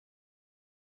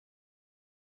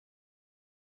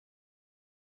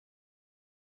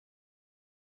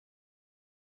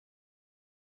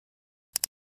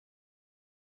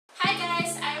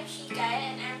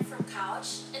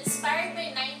couch. Inspired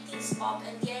by 90s pop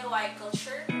and DIY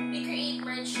culture, we create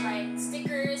merch like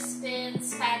stickers,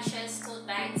 pins, patches, tote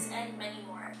bags, and many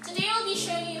more. Today I'll be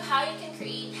showing you how you can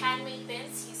create handmade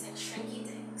pins using shrinky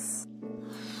things.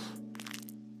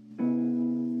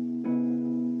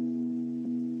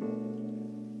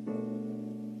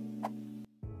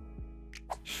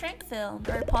 Shrink film,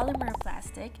 or polymer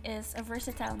plastic, is a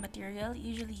versatile material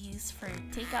usually used for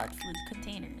takeout food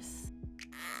containers.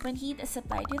 When heat is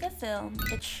applied to the film,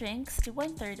 it shrinks to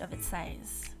 1/3 of its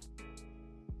size.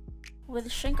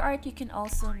 With shrink art, you can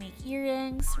also make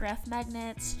earrings, ref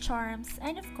magnets, charms,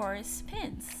 and of course,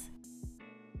 pins.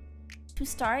 To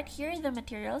start, here are the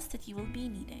materials that you will be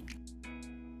needing.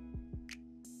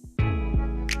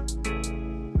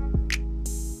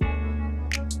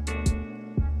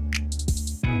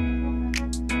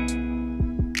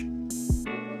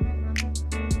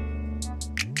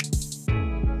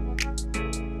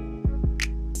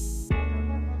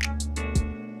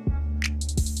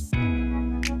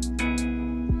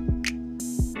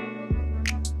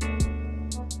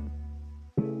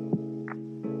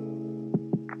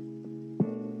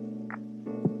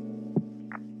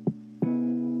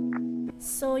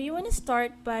 So you want to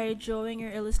start by drawing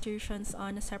your illustrations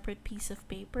on a separate piece of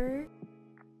paper.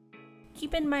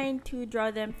 Keep in mind to draw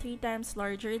them 3 times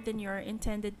larger than your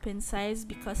intended pin size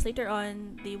because later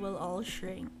on they will all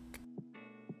shrink.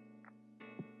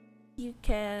 You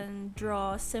can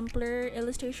draw simpler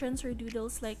illustrations or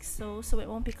doodles like so it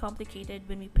won't be complicated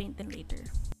when we paint them later.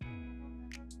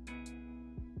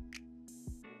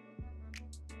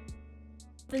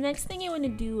 The next thing you want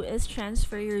to do is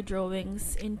transfer your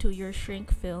drawings into your shrink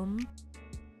film.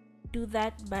 Do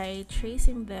that by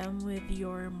tracing them with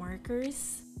your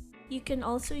markers. You can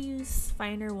also use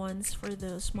finer ones for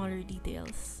the smaller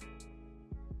details.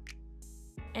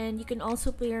 And you can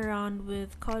also play around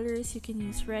with colors. You can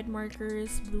use red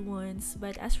markers, blue ones,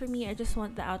 but as for me, I just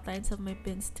want the outlines of my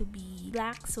pins to be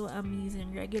black, so I'm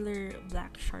using regular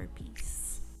black Sharpies.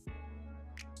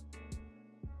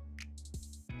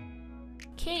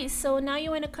 Okay, so now you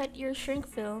want to cut your shrink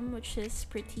film, which is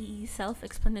pretty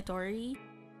self-explanatory.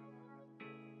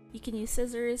 You can use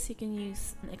scissors, you can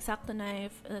use an X-Acto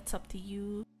knife, that's up to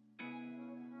you.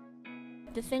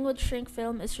 The thing with shrink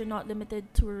film is you're not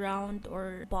limited to round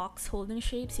or box holding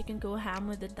shapes. You can go ham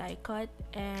with the die cut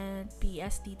and be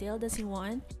as detailed as you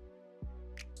want.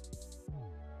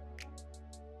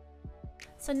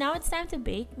 So now it's time to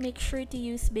bake. Make sure to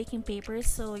use baking paper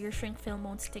so your shrink film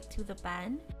won't stick to the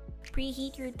pan.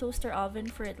 Preheat your toaster oven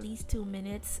for at least 2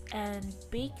 minutes and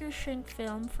bake your shrink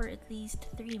film for at least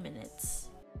 3 minutes.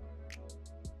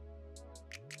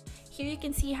 Here you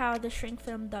can see how the shrink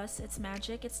film does its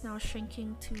magic. It's now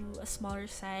shrinking to a smaller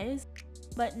size.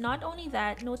 But not only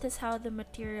that, notice how the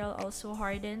material also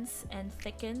hardens and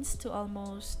thickens to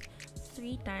almost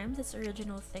 3 times its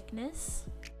original thickness.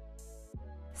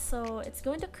 So it's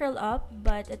going to curl up,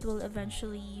 but it will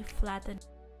eventually flatten.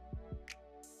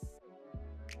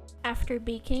 After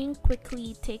baking,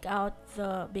 quickly take out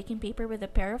the baking paper with a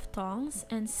pair of tongs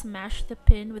and smash the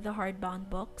pin with a hard-bound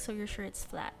book so you're sure it's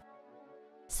flat.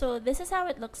 So this is how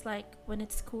it looks like when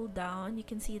it's cooled down. You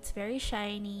can see it's very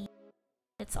shiny.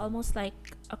 It's almost like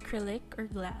acrylic or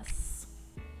glass.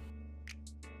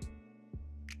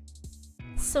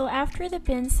 So after the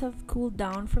pins have cooled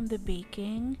down from the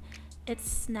baking,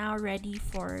 it's now ready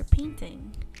for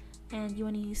painting. And you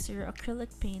want to use your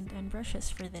acrylic paint and brushes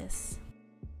for this.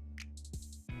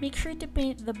 Make sure to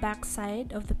paint the back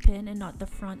side of the pin and not the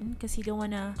front because you don't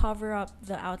want to cover up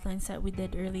the outlines that we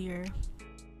did earlier.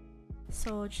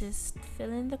 So just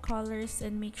fill in the colors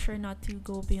and make sure not to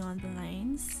go beyond the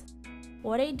lines.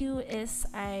 What I do is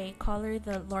I color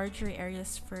the larger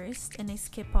areas first and I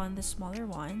skip on the smaller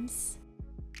ones.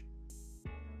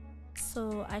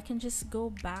 So I can just go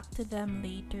back to them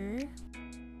later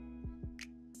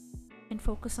and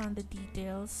focus on the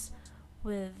details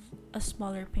with a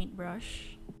smaller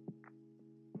paintbrush.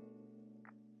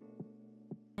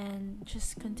 And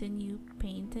just continue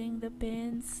painting the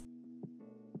pins.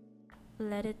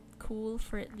 Let it cool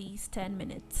for at least 10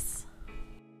 minutes.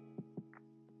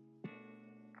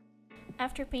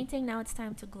 After painting, now it's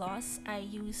time to gloss. I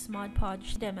use Mod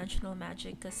Podge Dimensional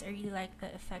Magic because I really like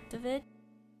the effect of it.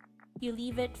 You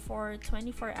leave it for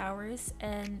 24 hours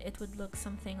and it would look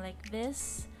something like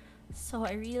this. So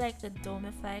I really like the dome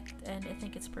effect and I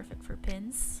think it's perfect for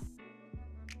pins.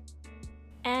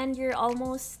 And you're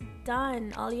almost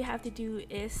done. All you have to do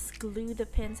is glue the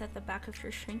pins at the back of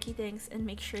your shrinky things and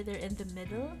make sure they're in the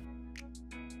middle.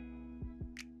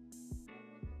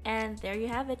 And there you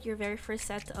have it, your very first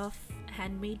set of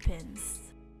handmade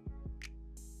pins.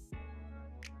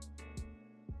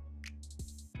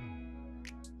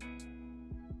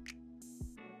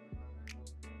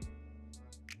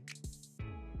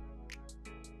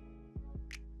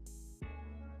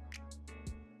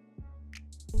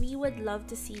 We would love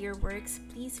to see your works.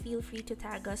 Please feel free to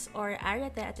tag us or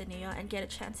Areté Ateneo and get a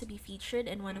chance to be featured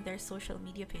in one of their social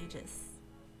media pages.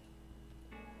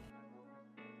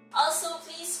 Also,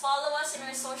 please follow us in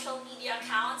our social media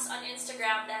accounts. On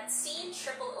Instagram, that's COOUCH,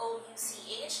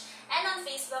 and on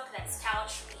Facebook, that's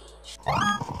Couch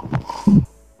Page.